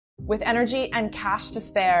With energy and cash to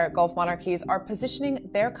spare, Gulf monarchies are positioning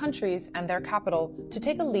their countries and their capital to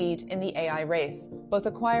take a lead in the AI race, both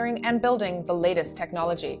acquiring and building the latest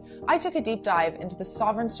technology. I took a deep dive into the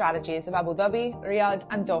sovereign strategies of Abu Dhabi, Riyadh,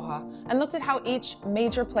 and Doha, and looked at how each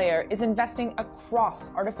major player is investing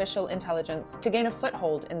across artificial intelligence to gain a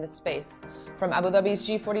foothold in this space. From Abu Dhabi's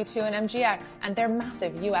G42 and MGX and their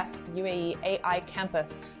massive US-UAE AI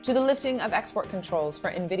campus to the lifting of export controls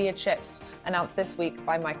for NVIDIA chips announced this week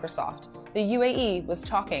by Microsoft. The UAE was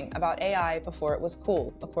talking about AI before it was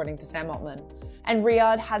cool, according to Sam Altman. And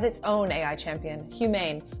Riyadh has its own AI champion,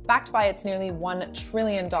 Humane, backed by its nearly $1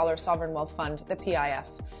 trillion sovereign wealth fund, the PIF.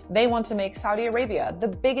 They want to make Saudi Arabia the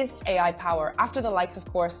biggest AI power after the likes, of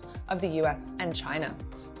course, of the US and China.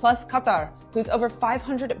 Plus Qatar, whose over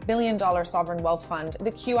 $500 billion sovereign wealth fund,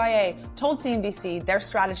 the QIA, told CNBC their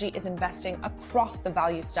strategy is investing across the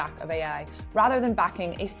value stack of AI, rather than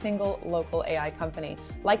backing a single local AI company,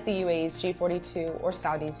 like the UAE's G42 or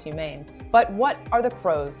Saudi's Humane. But what are the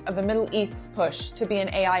pros of the Middle East's push to be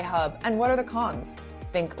an AI hub, and what are the cons?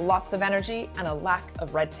 Think lots of energy and a lack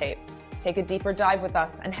of red tape. Take a deeper dive with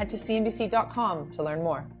us and head to CNBC.com to learn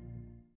more.